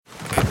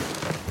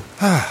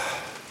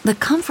The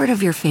comfort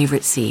of your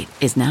favorite seat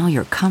is now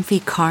your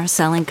comfy car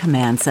selling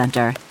command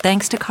center,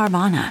 thanks to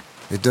Carvana.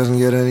 It doesn't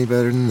get any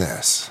better than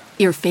this.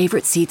 Your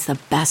favorite seat's the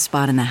best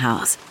spot in the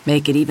house.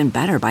 Make it even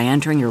better by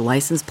entering your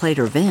license plate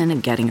or VIN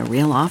and getting a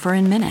real offer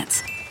in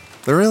minutes.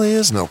 There really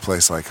is no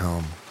place like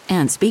home.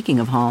 And speaking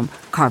of home,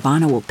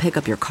 Carvana will pick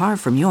up your car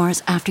from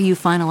yours after you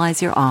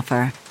finalize your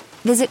offer.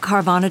 Visit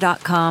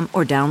Carvana.com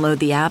or download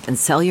the app and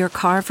sell your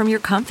car from your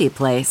comfy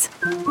place.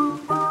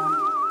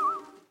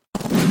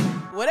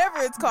 Whatever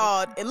it's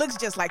called, it looks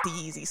just like the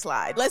Yeezy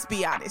slide. Let's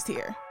be honest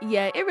here.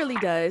 Yeah, it really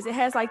does. It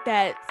has like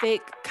that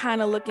thick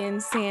kind of looking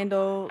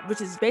sandal,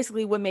 which is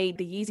basically what made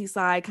the Yeezy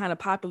slide kind of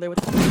popular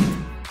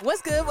with.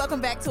 What's good?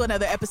 Welcome back to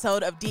another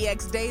episode of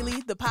DX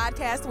Daily, the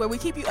podcast where we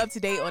keep you up to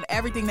date on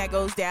everything that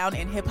goes down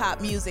in hip-hop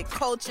music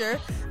culture.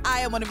 I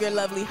am one of your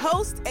lovely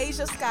hosts,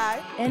 Asia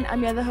Sky. And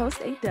I'm your other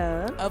host,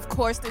 A-Dub. Of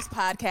course, this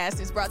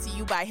podcast is brought to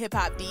you by Hip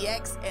Hop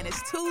DX, and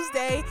it's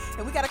Tuesday,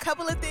 and we got a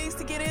couple of things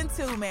to get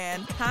into,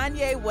 man.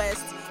 Kanye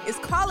West is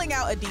calling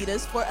out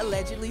Adidas for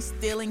allegedly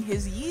stealing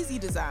his Yeezy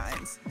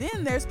designs.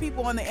 Then there's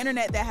people on the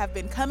internet that have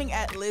been coming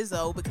at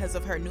Lizzo because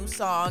of her new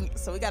song,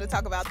 so we got to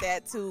talk about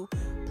that too.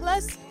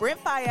 Plus,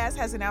 Brent Faiyaz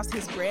has announced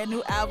his brand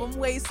new album,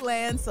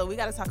 Wasteland, so we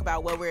got to talk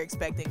about what we're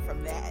expecting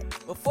from that.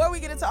 Before we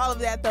get into all of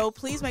that, though,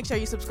 please make sure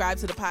you subscribe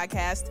to the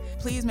podcast.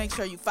 Please make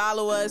sure you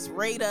follow us,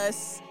 rate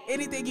us.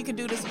 Anything you can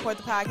do to support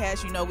the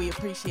podcast, you know we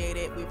appreciate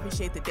it. We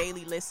appreciate the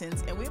daily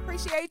listens, and we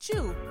appreciate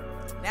you.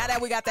 Now that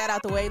we got that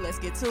out the way, let's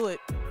get to it.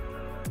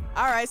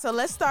 All right, so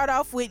let's start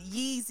off with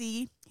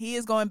Yeezy. He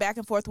is going back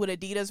and forth with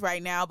Adidas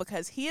right now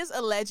because he is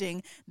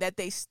alleging that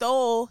they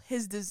stole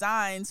his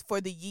designs for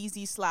the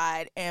Yeezy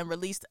slide and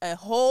released a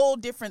whole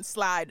different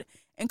slide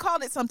and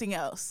called it something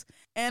else.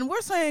 And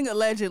we're saying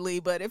allegedly,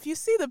 but if you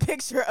see the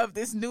picture of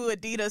this new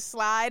Adidas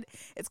slide,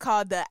 it's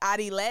called the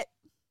Adilet.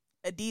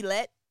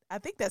 I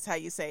think that's how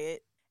you say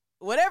it.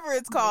 Whatever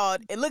it's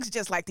called, it looks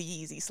just like the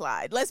Yeezy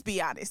slide. Let's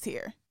be honest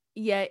here.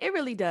 Yeah, it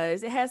really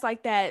does. It has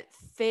like that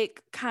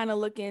thick kind of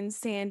looking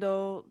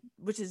sandal,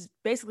 which is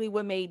basically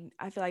what made,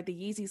 I feel like, the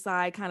Yeezy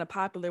slide kind of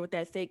popular with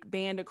that thick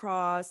band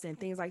across and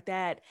things like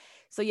that.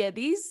 So yeah,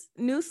 these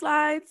new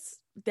slides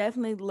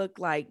definitely look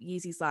like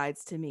Yeezy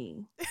slides to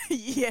me.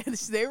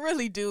 Yes, they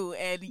really do.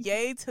 And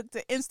Ye took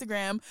to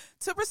Instagram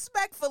to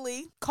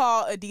respectfully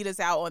call Adidas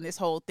out on this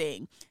whole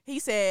thing. He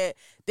said,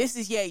 "This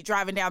is Ye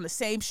driving down the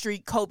same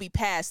street Kobe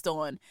passed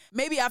on.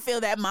 Maybe I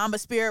feel that Mamba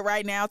spirit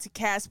right now to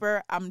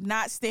Casper. I'm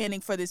not standing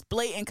for this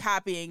blatant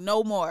copying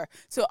no more.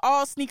 To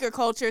all sneaker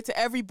culture, to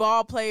every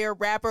ball player,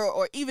 rapper,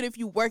 or even if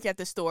you work at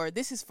the store,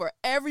 this is for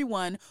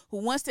everyone who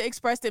wants to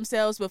express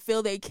themselves but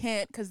feel they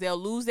can't because they'll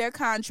lose their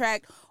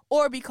contract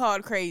or be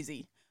called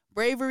crazy.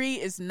 Bravery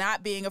is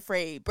not being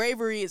afraid.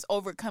 Bravery is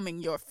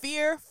overcoming your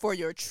fear for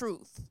your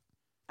truth."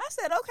 I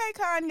said, okay,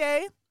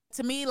 Kanye.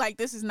 To me, like,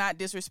 this is not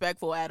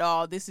disrespectful at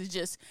all. This is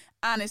just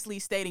honestly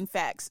stating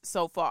facts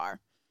so far.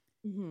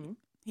 Mm-hmm.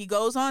 He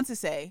goes on to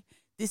say,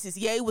 "This is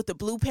Ye with the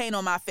blue paint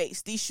on my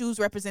face. These shoes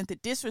represent the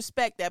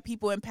disrespect that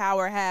people in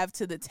power have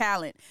to the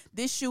talent.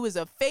 This shoe is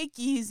a fake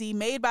Yeezy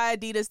made by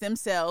Adidas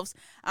themselves.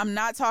 I'm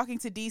not talking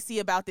to DC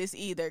about this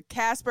either.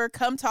 Casper,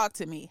 come talk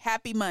to me.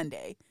 Happy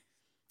Monday."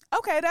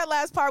 Okay, that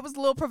last part was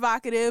a little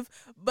provocative,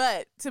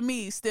 but to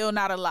me, still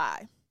not a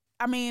lie.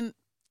 I mean,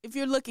 if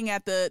you're looking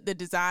at the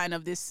design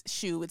of this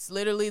shoe, it's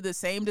literally the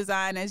same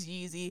design as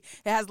Yeezy.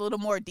 It has a little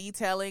more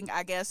detailing,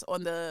 I guess,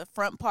 on the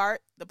front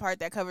part, the part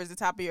that covers the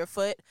top of your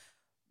foot.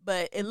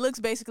 But it looks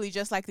basically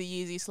just like the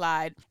Yeezy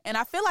slide. And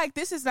I feel like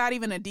this is not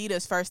even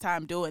Adidas' first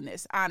time doing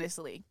this,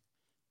 honestly.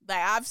 Like,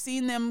 I've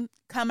seen them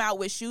come out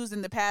with shoes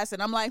in the past,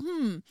 and I'm like,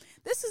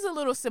 this is a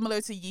little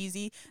similar to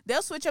Yeezy.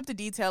 They'll switch up the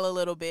detail a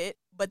little bit,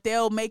 but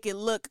they'll make it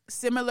look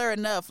similar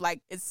enough.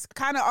 Like, it's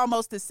kind of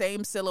almost the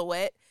same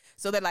silhouette.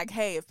 So they're like,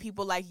 hey, if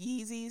people like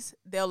Yeezys,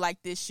 they'll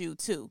like this shoe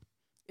too.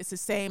 It's the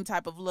same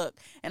type of look.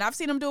 And I've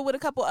seen them do it with a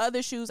couple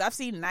other shoes. I've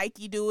seen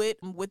Nike do it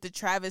with the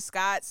Travis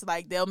Scotts.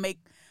 Like, they'll make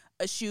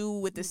a shoe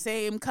with the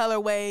same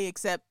colorway,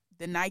 except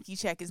the Nike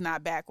check is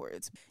not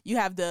backwards. You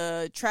have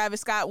the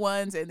Travis Scott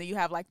ones, and then you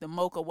have like the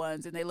Mocha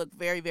ones, and they look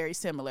very, very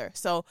similar.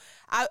 So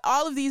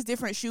all of these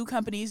different shoe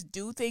companies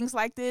do things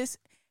like this,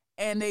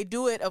 and they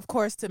do it, of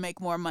course, to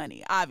make more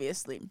money,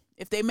 obviously.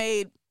 If they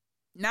made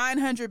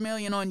 $900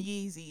 million on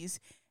Yeezys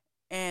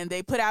and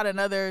they put out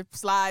another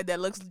slide that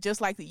looks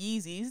just like the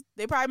Yeezys,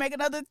 they probably make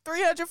another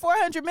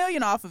 $300-400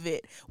 million off of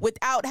it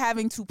without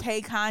having to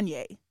pay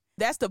Kanye.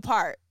 That's the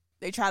part.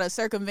 They try to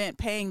circumvent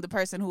paying the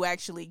person who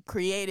actually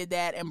created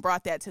that and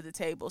brought that to the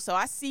table. So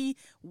I see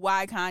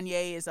why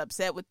Kanye is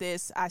upset with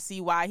this. I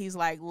see why he's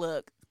like,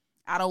 look,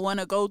 I don't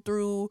want to go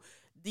through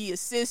the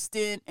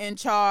assistant in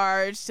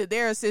charge to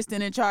their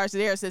assistant in charge to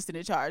their assistant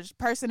in charge.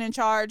 Person in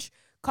charge,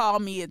 call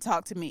me and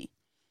talk to me.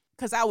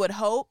 Because I would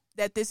hope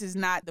that this is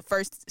not the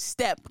first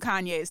step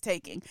Kanye is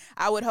taking.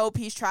 I would hope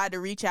he's tried to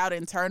reach out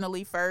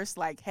internally first,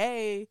 like,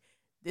 hey,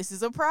 this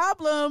is a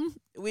problem.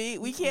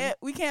 We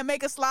can't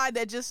make a slide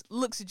that just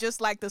looks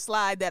just like the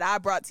slide that I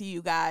brought to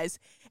you guys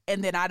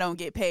and then I don't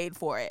get paid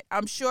for it.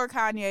 I'm sure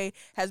Kanye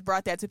has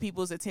brought that to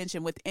people's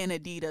attention within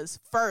Adidas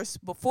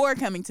first before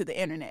coming to the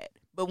internet.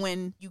 But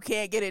when you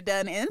can't get it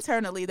done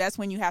internally, that's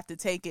when you have to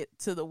take it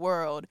to the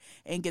world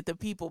and get the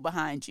people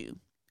behind you,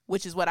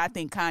 which is what I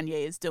think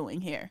Kanye is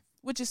doing here,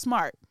 which is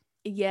smart.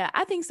 Yeah,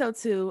 I think so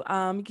too.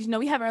 Because,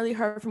 we haven't really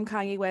heard from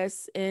Kanye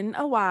West in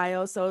a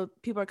while, so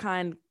people are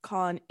kind of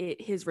calling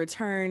it his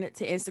return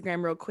to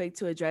Instagram real quick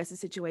to address the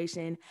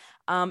situation.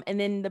 And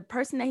then the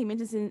person that he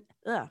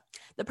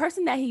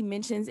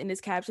mentions in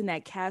this caption,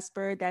 that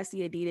Casper, that's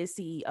the Adidas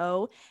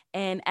CEO,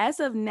 and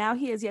as of now,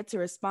 he has yet to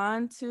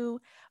respond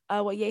to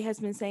what Ye has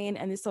been saying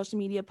in his social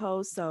media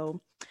post. So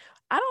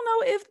I don't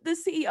know if the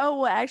CEO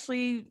will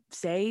actually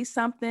say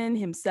something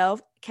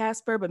himself,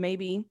 Casper, but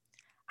maybe.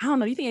 I don't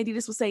know. You think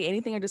Adidas will say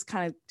anything or just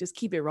kind of just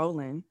keep it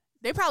rolling?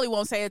 They probably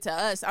won't say it to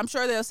us. I'm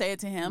sure they'll say it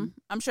to him. Mm-hmm.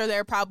 I'm sure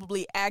they're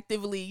probably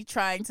actively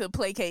trying to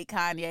placate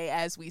Kanye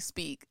as we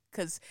speak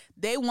because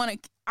they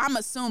want to, I'm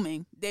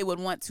assuming they would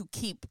want to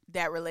keep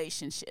that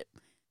relationship.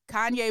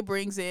 Kanye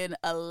brings in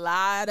a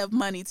lot of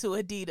money to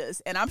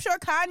Adidas, and I'm sure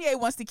Kanye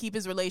wants to keep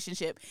his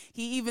relationship.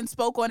 He even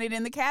spoke on it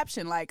in the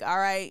caption, like, all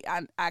right,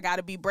 I got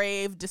to be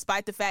brave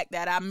despite the fact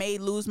that I may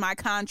lose my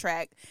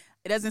contract.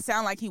 It doesn't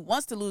sound like he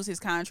wants to lose his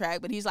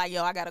contract, but he's like,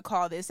 yo, I got to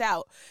call this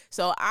out.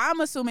 So I'm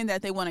assuming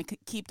that they want to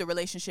keep the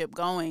relationship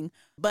going.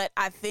 But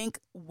I think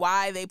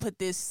why they put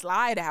this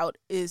slide out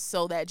is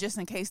so that just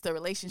in case the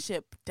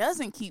relationship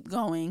doesn't keep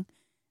going,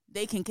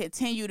 they can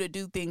continue to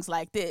do things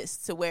like this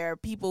to where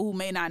people who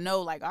may not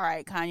know, like, all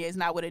right, Kanye's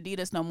not with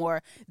Adidas no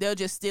more, they'll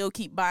just still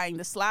keep buying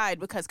the slide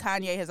because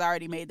Kanye has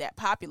already made that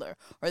popular.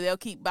 Or they'll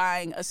keep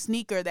buying a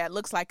sneaker that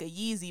looks like a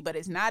Yeezy, but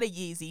it's not a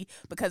Yeezy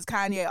because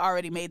Kanye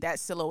already made that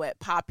silhouette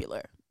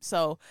popular.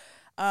 So,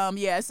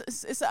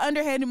 it's an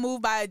underhanded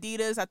move by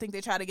Adidas. I think they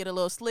try to get a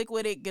little slick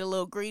with it, get a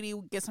little greedy,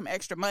 get some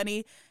extra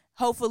money.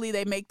 Hopefully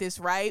they make this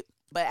right.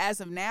 But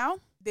as of now,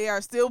 they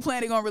are still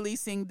planning on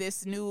releasing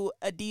this new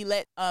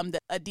Adilet, the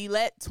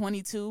Adilet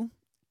 22.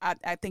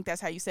 I think that's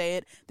how you say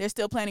it. They're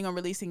still planning on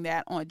releasing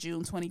that on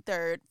June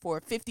 23rd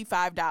for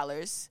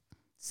 $55.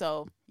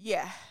 So,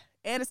 yeah.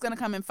 And it's going to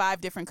come in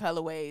 5 different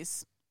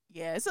colorways.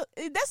 Yeah,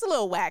 that's a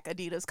little whack,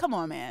 Adidas. Come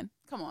on, man.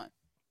 Come on.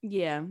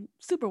 Yeah,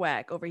 super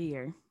whack over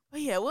here. But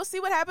yeah, we'll see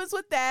what happens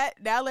with that.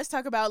 Now let's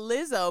talk about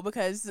Lizzo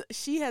because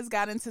she has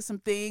got into some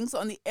things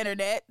on the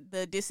internet.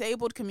 The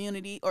disabled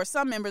community, or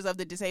some members of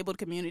the disabled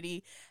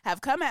community,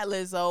 have come at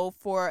Lizzo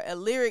for a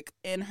lyric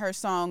in her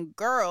song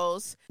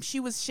Girls. She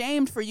was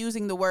shamed for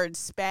using the word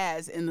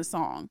spaz in the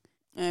song.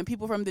 And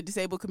people from the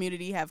disabled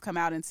community have come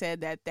out and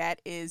said that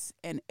that is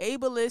an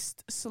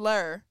ableist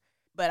slur.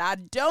 But I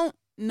don't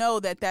know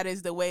that that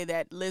is the way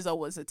that Lizzo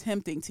was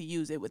attempting to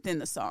use it within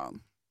the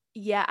song.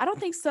 Yeah, I don't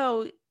think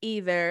so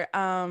either.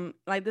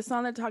 Like the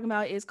song they're talking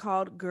about is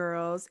called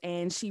Girls,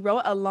 and she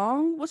wrote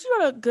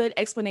a good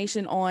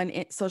explanation on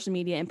social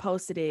media and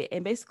posted it.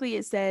 And basically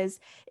it says,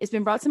 it's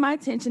been brought to my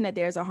attention that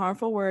there's a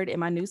harmful word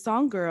in my new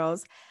song,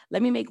 Girls.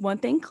 Let me make one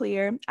thing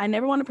clear. I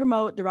never want to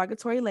promote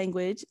derogatory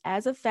language.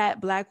 As a fat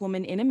Black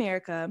woman in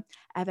America,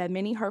 I've had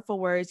many hurtful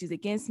words used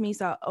against me,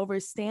 so I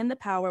understand the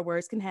power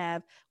words can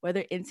have, whether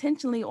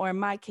intentionally or in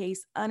my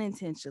case,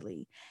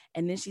 unintentionally.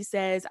 And then she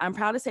says, I'm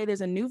proud to say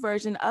there's a new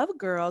version of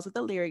Girls with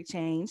a lyric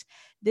change.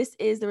 This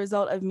is the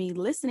result of me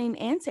listening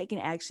and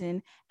taking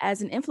action.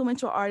 As an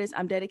influential artist,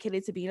 I'm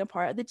dedicated to being a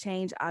part of the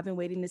change I've been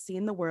waiting to see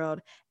in the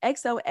world.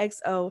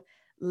 XOXO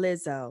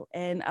Lizzo.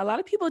 And a lot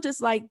of people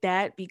just like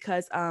that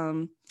because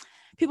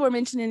people are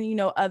mentioning,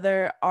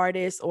 other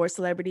artists or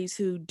celebrities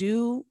who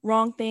do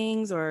wrong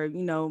things or,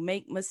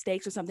 make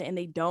mistakes or something and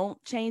they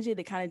don't change it.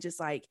 They kind of just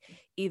like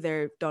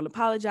either don't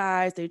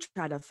apologize, they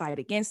try to fight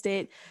against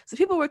it. So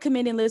people were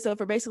commending Lizzo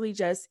for basically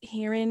just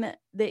hearing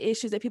the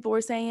issues that people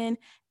were saying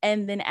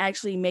and then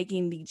actually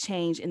making the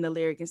change in the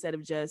lyric instead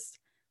of just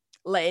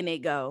letting it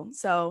go.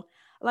 So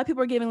a lot of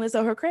people are giving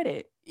Lizzo her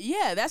credit.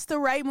 Yeah, that's the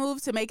right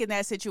move to make in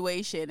that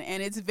situation.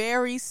 And it's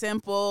very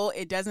simple.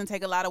 It doesn't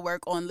take a lot of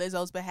work on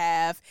Lizzo's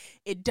behalf.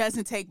 It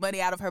doesn't take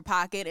money out of her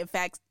pocket. In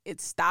fact, it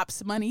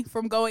stops money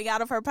from going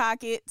out of her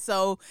pocket.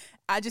 So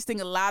I just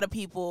think a lot of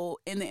people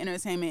in the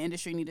entertainment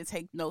industry need to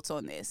take notes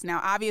on this.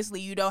 Now,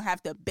 obviously, you don't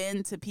have to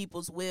bend to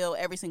people's will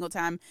every single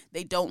time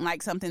they don't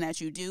like something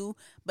that you do.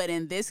 But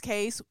in this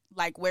case,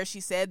 like where she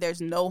said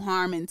there's no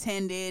harm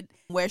intended,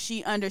 where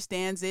she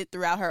understands it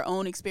throughout her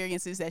own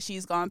experiences that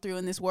she's gone through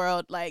in this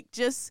world, like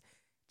just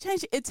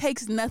change it. It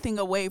takes nothing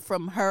away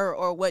from her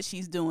or what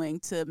she's doing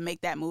to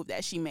make that move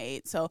that she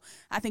made. So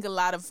I think a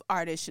lot of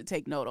artists should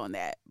take note on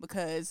that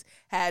because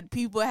had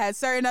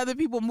certain other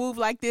people move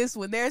like this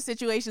when their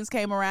situations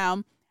came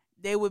around,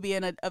 they would be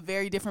in a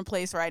very different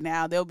place right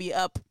now. They'll be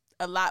up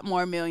a lot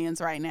more millions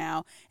right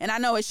now. And I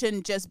know it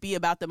shouldn't just be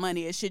about the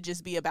money. It should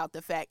just be about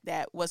the fact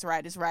that what's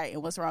right is right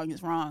and what's wrong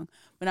is wrong.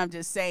 But I'm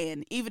just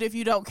saying, even if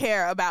you don't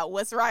care about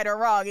what's right or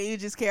wrong and you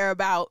just care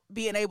about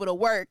being able to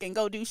work and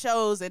go do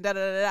shows and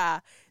da-da-da-da,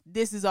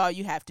 this is all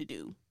you have to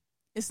do.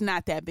 It's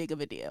not that big of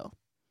a deal.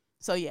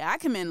 So yeah, I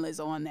commend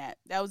Lizzo on that.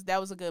 That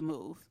was a good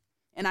move.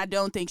 And I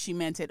don't think she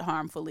meant it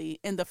harmfully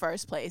in the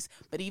first place.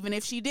 But even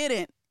if she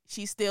didn't,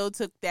 she still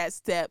took that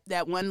step,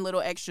 that one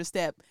little extra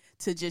step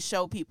to just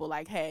show people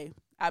like, hey,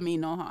 I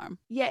mean no harm.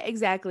 Yeah,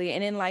 exactly.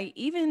 And then like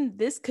even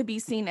this could be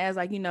seen as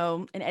like,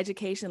 an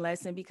education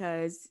lesson,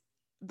 because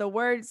the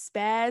word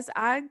spaz,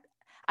 I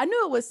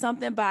knew it was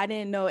something, but I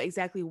didn't know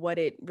exactly what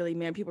it really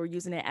meant. People were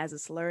using it as a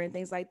slur and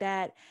things like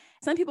that.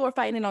 Some people were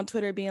fighting it on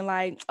Twitter being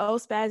like, oh,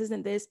 spaz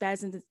isn't this,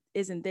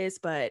 isn't this.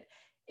 But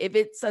if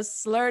it's a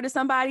slur to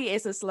somebody,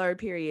 it's a slur,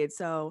 period.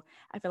 So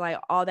I feel like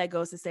all that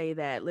goes to say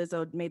that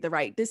Lizzo made the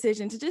right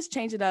decision to just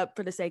change it up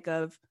for the sake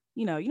of,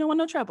 you don't want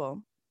no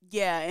trouble.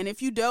 Yeah, and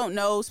if you don't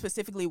know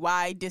specifically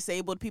why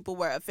disabled people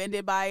were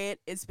offended by it,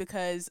 it's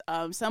because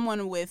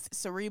someone with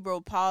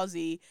cerebral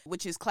palsy,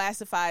 which is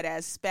classified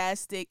as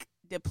spastic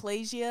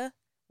dysplasia,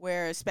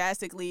 where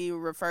spastically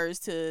refers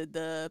to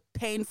the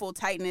painful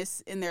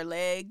tightness in their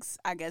legs.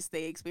 I guess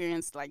they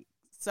experienced like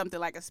something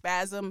like a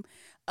spasm.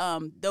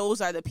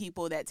 Those are the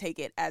people that take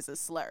it as a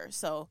slur.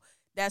 So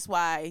that's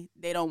why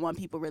they don't want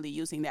people really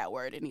using that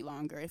word any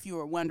longer. If you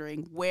were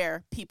wondering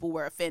where people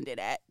were offended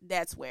at,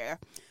 that's where.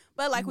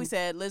 But like we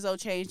said, Lizzo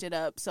changed it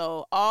up.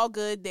 So all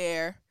good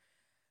there.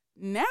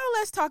 Now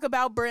let's talk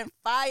about Brent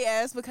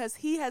Faiyaz, because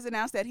he has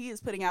announced that he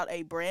is putting out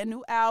a brand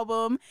new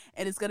album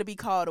and it's going to be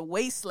called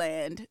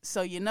Wasteland.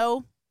 So,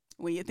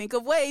 when you think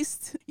of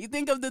waste, you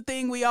think of the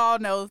thing we all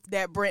know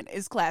that Brent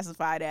is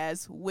classified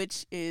as,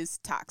 which is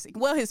toxic.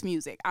 Well, his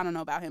music. I don't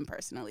know about him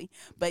personally.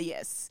 But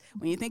yes,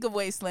 when you think of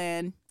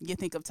Wasteland, you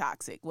think of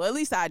toxic. Well, at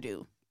least I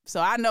do.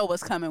 So I know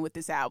what's coming with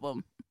this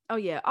album. Oh,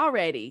 yeah,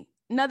 already.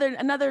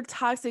 Another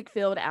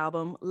toxic-filled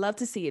album. Love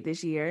to see it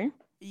this year.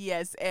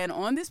 Yes, and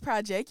on this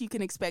project, you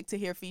can expect to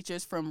hear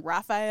features from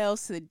Raphael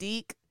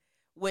Sadiq,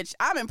 which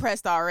I'm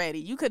impressed already.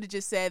 You could have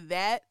just said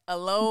that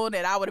alone,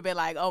 and I would have been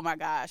like, oh my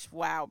gosh,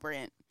 wow,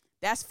 Brent.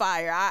 That's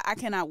fire. I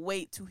cannot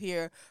wait to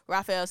hear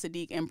Raphael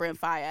Sadiq and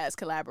Brent Faiyaz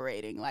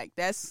collaborating. Like,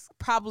 that's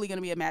probably going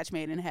to be a match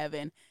made in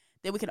heaven.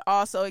 Then we can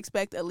also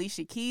expect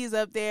Alicia Keys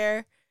up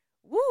there.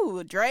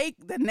 Woo, Drake,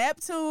 the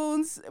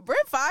Neptunes,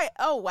 Brent Faiyaz.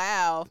 Oh,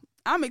 wow.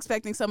 I'm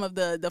expecting some of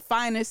the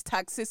finest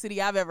toxicity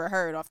I've ever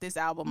heard off this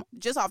album,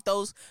 just off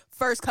those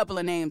first couple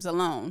of names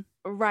alone.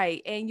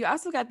 Right. And you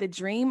also got The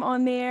Dream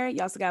on there.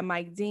 You also got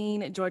Mike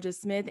Dean, Georgia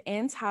Smith,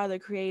 and Tyler, the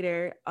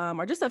Creator,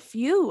 are just a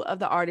few of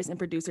the artists and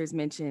producers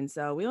mentioned.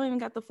 So we don't even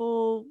got the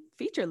full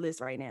feature list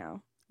right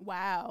now.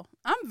 Wow.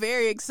 I'm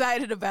very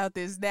excited about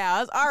this now.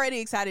 I was already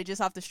excited just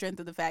off the strength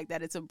of the fact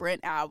that it's a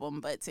Brent album,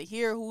 but to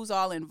hear who's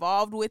all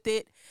involved with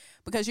it,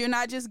 because you're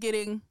not just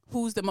getting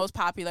who's the most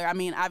popular. I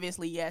mean,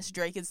 obviously, yes,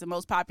 Drake is the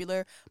most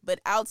popular, but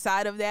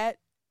outside of that,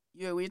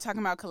 we're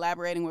talking about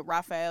collaborating with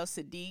Raphael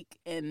Sadiq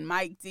and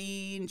Mike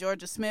Dean,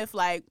 Georgia Smith,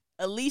 like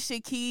Alicia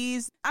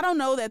Keys. I don't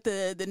know that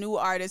the new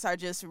artists are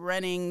just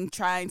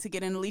trying to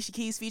get an Alicia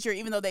Keys feature,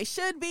 even though they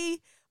should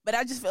be. But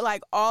I just feel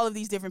like all of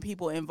these different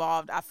people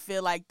involved, I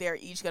feel like they're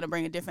each going to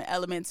bring a different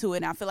element to it.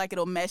 And I feel like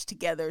it'll mesh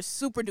together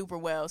super duper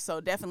well.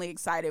 So definitely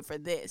excited for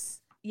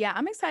this. Yeah,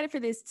 I'm excited for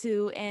this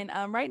too. And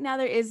right now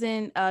there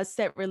isn't a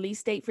set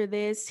release date for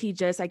this. He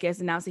just, I guess,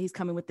 announced that he's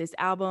coming with this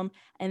album.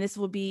 And this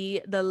will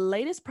be the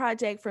latest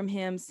project from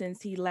him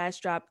since he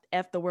last dropped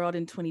F the World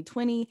in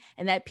 2020.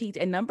 And that peaked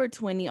at number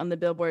 20 on the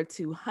Billboard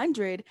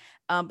 200.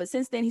 But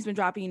since then, he's been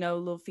dropping,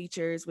 little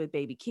features with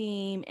Baby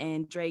Keem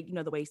and Drake,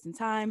 The Wasting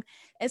Time.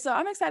 And so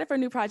I'm excited for a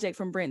new project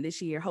from Brent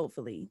this year,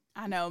 hopefully.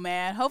 I know,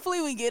 man. Hopefully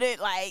we get it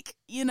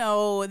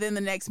within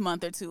the next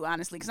month or two,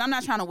 honestly, because I'm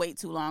not trying to wait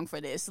too long for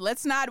this.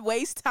 Let's not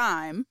waste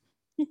time.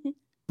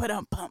 But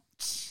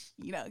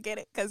get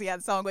it? Because he had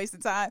the song Wasting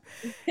Time.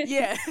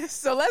 Yeah.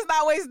 So let's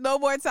not waste no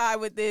more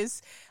time with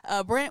this.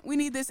 Brent, we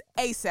need this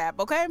ASAP,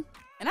 okay?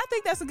 And I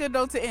think that's a good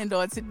note to end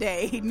on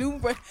today. New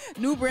Brent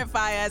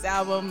Faiyaz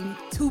album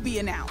to be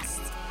announced.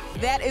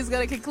 That is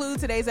going to conclude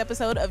today's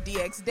episode of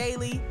DX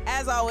Daily.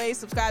 As always,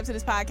 subscribe to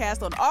this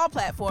podcast on all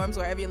platforms,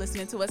 wherever you're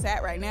listening to us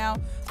at right now.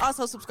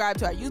 Also, subscribe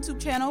to our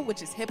YouTube channel,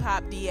 which is Hip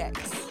Hop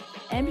DX.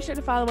 And be sure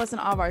to follow us on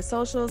all of our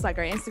socials, like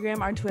our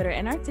Instagram, our Twitter,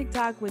 and our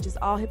TikTok, which is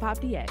all Hip Hop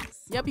DX.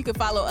 Yep, you can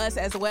follow us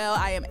as well.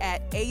 I am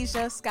at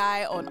Asia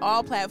Sky on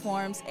all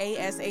platforms.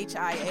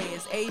 ASHIA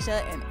is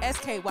Asia and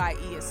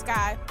SKYE is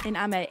Sky. And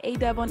I'm at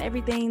ADUB on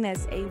everything.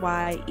 That's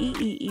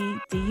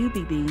AYEEEDUBB.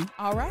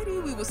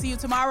 Alrighty, we will see you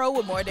tomorrow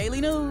with more daily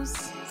news.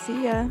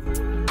 See ya.